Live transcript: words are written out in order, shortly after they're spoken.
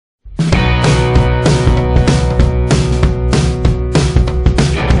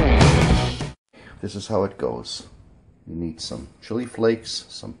this is how it goes. You need some chili flakes,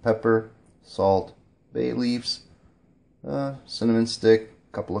 some pepper, salt, bay leaves, cinnamon stick,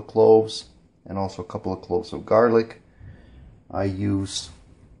 a couple of cloves, and also a couple of cloves of garlic. I use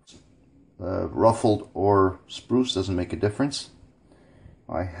ruffled or spruce, doesn't make a difference.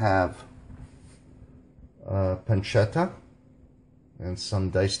 I have pancetta and some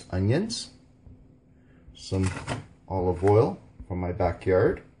diced onions, some olive oil from my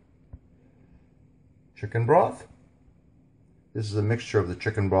backyard, chicken broth. This is a mixture of the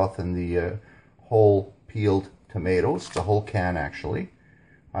chicken broth and the whole peeled tomatoes, the whole can actually.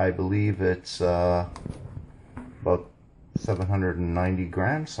 I believe it's about 790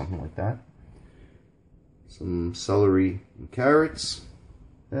 grams, something like that. Some celery and carrots,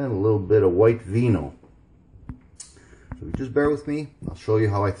 and a little bit of white vino. So just bear with me, I'll show you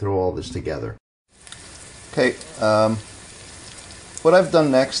how I throw all this together. Okay, what I've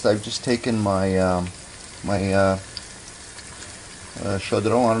done next, I've just taken my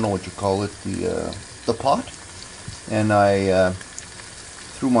chaudron, I don't know what you call it, the pot, and I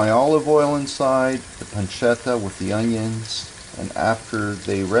threw my olive oil inside, the pancetta with the onions, and after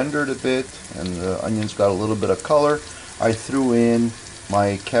they rendered a bit and the onions got a little bit of color, I threw in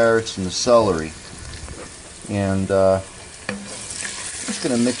my carrots and the celery, and just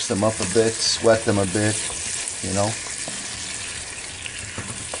gonna mix them up a bit, sweat them a bit, you know.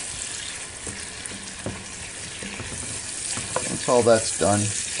 Once all that's done,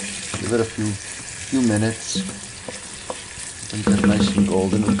 give it a few minutes. And get nice and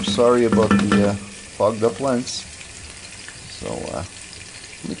golden. I'm sorry about the fogged up lens. So let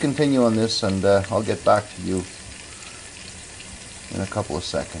me continue on this, and I'll get back to you in a couple of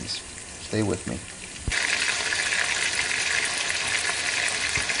seconds. Stay with me.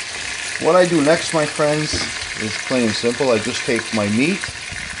 What I do next, my friends, is plain and simple. I just take my meat.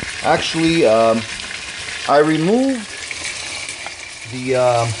 Actually, I removed the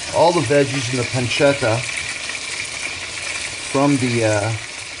all the veggies in the pancetta from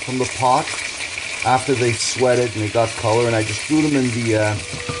the pot after they sweated and they got color, and I just threw them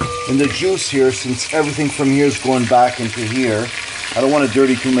in the juice here, since everything from here is going back into here. I don't want to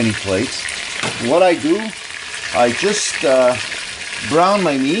dirty too many plates. What I do, I just brown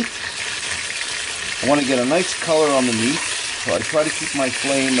my meat. I want to get a nice color on the meat, so I try to keep my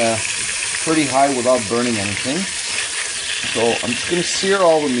flame pretty high without burning anything. So I'm just going to sear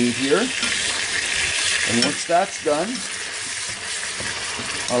all the meat here, and once that's done,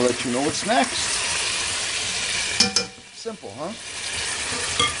 I'll let you know what's next. Simple, huh?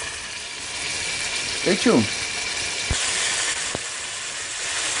 Stay tuned.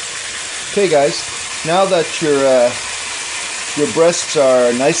 Okay guys, now that your breasts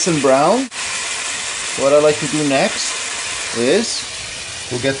are nice and brown, what I like to do next is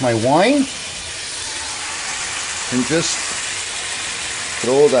go get my wine and just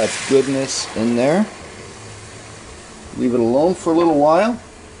throw that goodness in there. Leave it alone for a little while.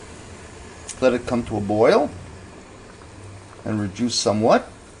 Let it come to a boil and reduce somewhat.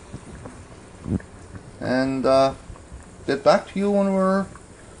 And get back to you when we're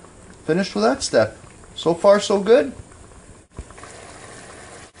finished with that step. So far so good.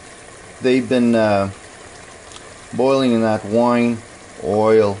 They've been boiling in that wine,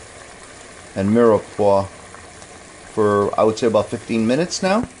 oil, and mirepoix for, I would say, about 15 minutes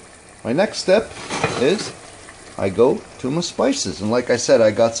now. My next step is I go to my spices, and like I said,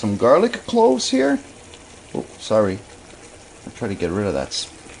 I got some garlic cloves here. Oh, sorry, I'll try to get rid of that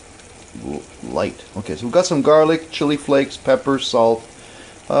light. Okay, so we've got some garlic, chili flakes, pepper, salt,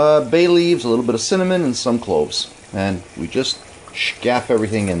 bay leaves, a little bit of cinnamon, and some cloves, and we just scaff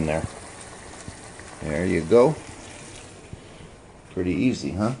everything in there. There you go. Pretty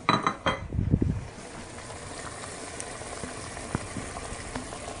easy, huh?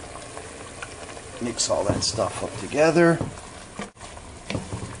 Mix all that stuff up together.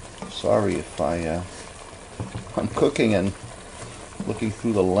 Sorry if I'm cooking and looking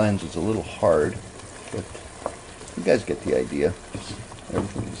through the lens. It's a little hard, but you guys get the idea.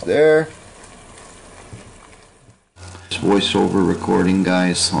 Everything's there. Voiceover recording,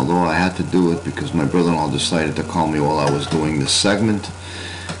 guys, although I had to do it because my brother-in-law decided to call me while I was doing this segment,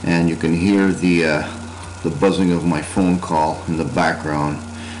 and you can hear the buzzing of my phone call in the background,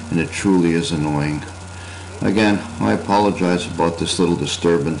 and it truly is annoying. Again, I apologize about this little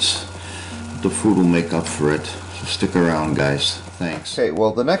disturbance. The food will make up for it, so stick around, guys. Thanks. Okay,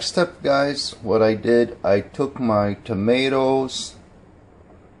 well, the next step, guys, what I did, I took my tomatoes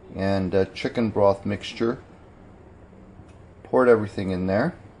and chicken broth mixture, poured everything in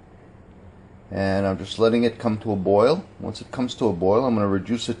there, and I'm just letting it come to a boil. Once it comes to a boil, I'm going to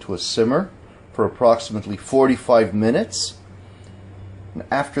reduce it to a simmer for approximately 45 minutes. And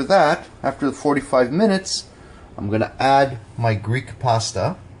after that, after the 45 minutes, I'm going to add my Greek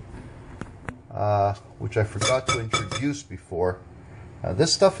pasta, which I forgot to introduce before.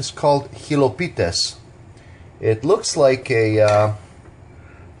 This stuff is called Helopetes. It looks like an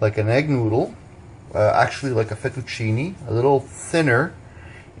egg noodle, actually like a fettuccine, a little thinner,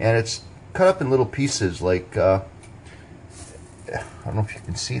 and it's cut up in little pieces. Like I don't know if you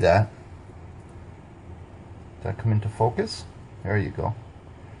can see that. Did that come into focus? There you go.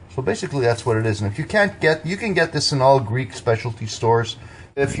 So basically that's what it is. And if you can't get, you can get this in all Greek specialty stores.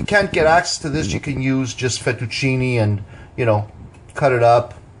 If you can't get access to this, you can use just fettuccine and, you know, cut it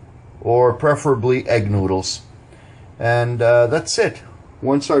up, or preferably egg noodles. And that's it.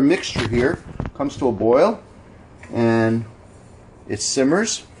 Once our mixture here comes to a boil and it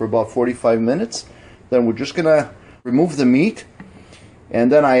simmers for about 45 minutes, then we're just gonna remove the meat,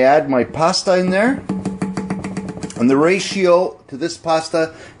 and then I add my pasta in there. And the ratio to this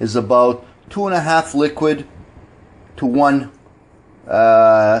pasta is about 2.5 liquid to 1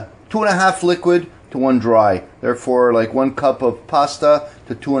 2.5 liquid to 1 dry. Therefore, like 1 cup of pasta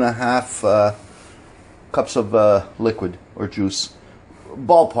to 2.5 cups of liquid or juice.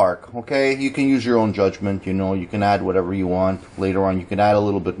 Ballpark, okay? You can use your own judgment. You know, you can add whatever you want. Later on, you can add a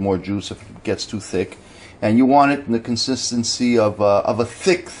little bit more juice if it gets too thick, and you want it in the consistency of a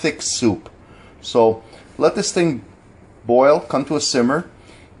thick soup. So let this thing boil, come to a simmer,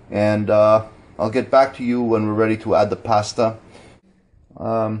 and I'll get back to you when we're ready to add the pasta.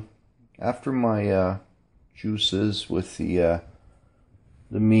 After my juices with the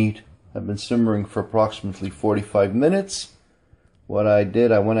meat have been simmering for approximately 45 minutes, what I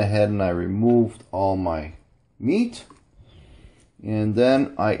did, I went ahead and I removed all my meat, and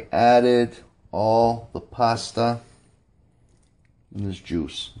then I added all the pasta in this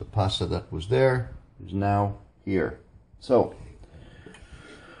juice. The pasta that was there is now here. So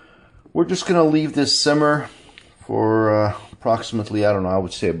we're just going to leave this simmer for approximately, I don't know, I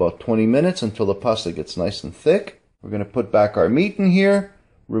would say about 20 minutes until the pasta gets nice and thick. We're going to put back our meat in here,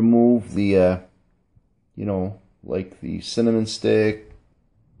 remove the, you know, like the cinnamon stick,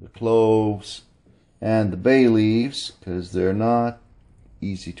 the cloves, and the bay leaves, because they're not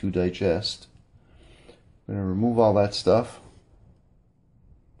easy to digest. We're going to remove all that stuff,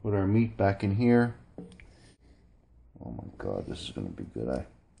 put our meat back in here. Oh my God, this is going to be good.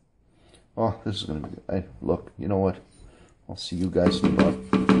 This is going to be good. Look, you know what? I'll see you guys in about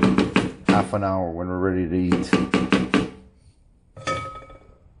half an hour when we're ready to eat.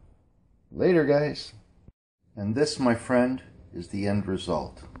 Later, guys. And this, my friend, is the end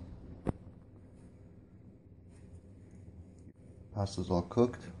result. Pasta's all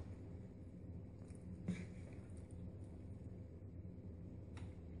cooked.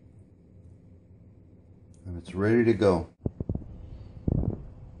 And it's ready to go.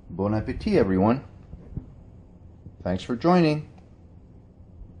 Bon appetit, everyone. Thanks for joining.